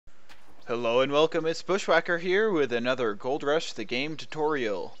Hello and welcome, it's Bushwhacker here with another Gold Rush the Game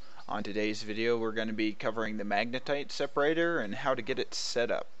tutorial. On today's video we're going to be covering the Magnetite Separator and how to get it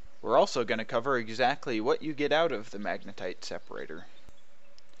set up. We're also going to cover exactly what you get out of the Magnetite Separator.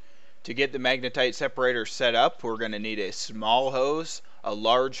 To get the Magnetite Separator set up, we're going to need a small hose, a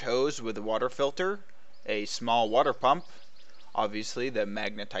large hose with a water filter, a small water pump, obviously the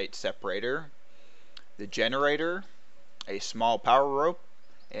Magnetite Separator, the generator, a small power rope,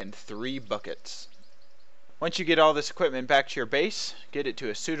 and 3 buckets. Once you get all this equipment back to your base, get it to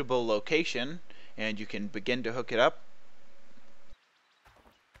a suitable location and you can begin to hook it up.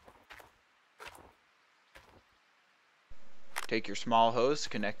 Take your small hose,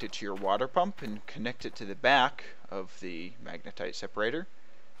 connect it to your water pump and connect it to the back of the Magnetite Separator.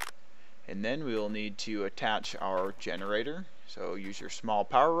 And then we will need to attach our generator. So use your small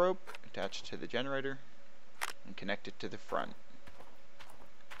power rope, attach it to the generator and connect it to the front.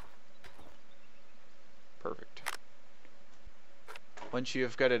 Perfect. Once you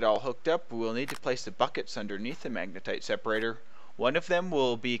have got it all hooked up, we'll need to place the buckets underneath the Magnetite Separator. One of them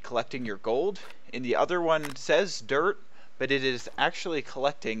will be collecting your gold, and the other one says dirt, but it is actually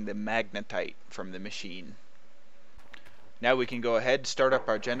collecting the magnetite from the machine. Now we can go ahead and start up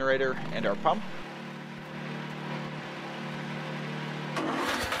our generator and our pump.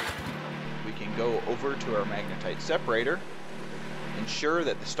 We can go over to our Magnetite Separator, ensure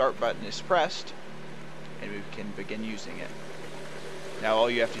that the start button is pressed, and we can begin using it. Now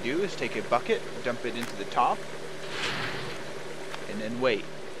all you have to do is take a bucket, dump it into the top, and then wait.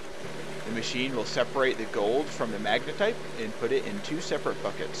 The machine will separate the gold from the magnetite and put it in 2 separate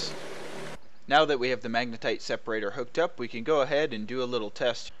buckets. Now that we have the Magnetite Separator hooked up, we can go ahead and do a little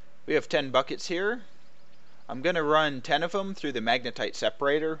test. We have 10 buckets here. I'm going to run 10 of them through the Magnetite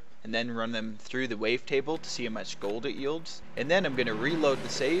Separator and then run them through the wavetable to see how much gold it yields. And then I'm going to reload the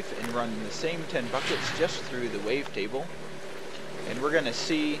save and run the same 10 buckets just through the wavetable. And we're going to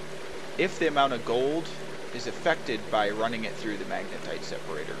see if the amount of gold is affected by running it through the Magnetite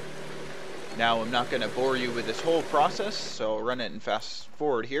Separator. Now I'm not going to bore you with this whole process, so I'll run it and fast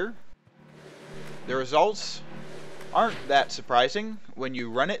forward here. The results aren't that surprising. When you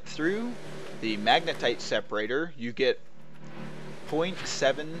run it through the Magnetite Separator, you get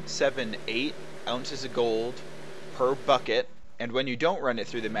 0.778 ounces of gold per bucket, and when you don't run it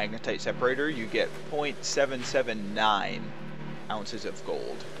through the Magnetite Separator, you get 0.779 ounces of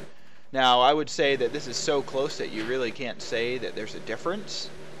gold. Now I would say that this is so close that you really can't say that there's a difference.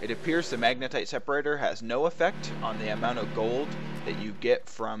 It appears the Magnetite Separator has no effect on the amount of gold that you get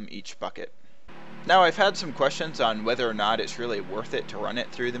from each bucket. Now I've had some questions on whether or not it's really worth it to run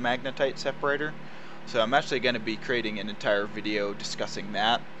it through the Magnetite Separator, so I'm actually going to be creating an entire video discussing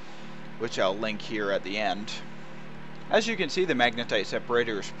that, which I'll link here at the end. As you can see, the Magnetite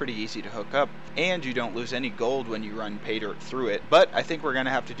Separator is pretty easy to hook up, and you don't lose any gold when you run pay dirt through it, but I think we're going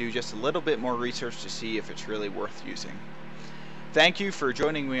to have to do just a little bit more research to see if it's really worth using. Thank you for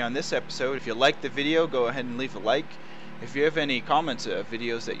joining me on this episode. If you liked the video, go ahead and leave a like. If you have any comments of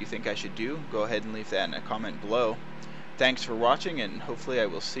videos that you think I should do, go ahead and leave that in a comment below. Thanks for watching, and hopefully I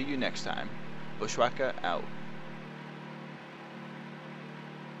will see you next time. Bushwhacker out.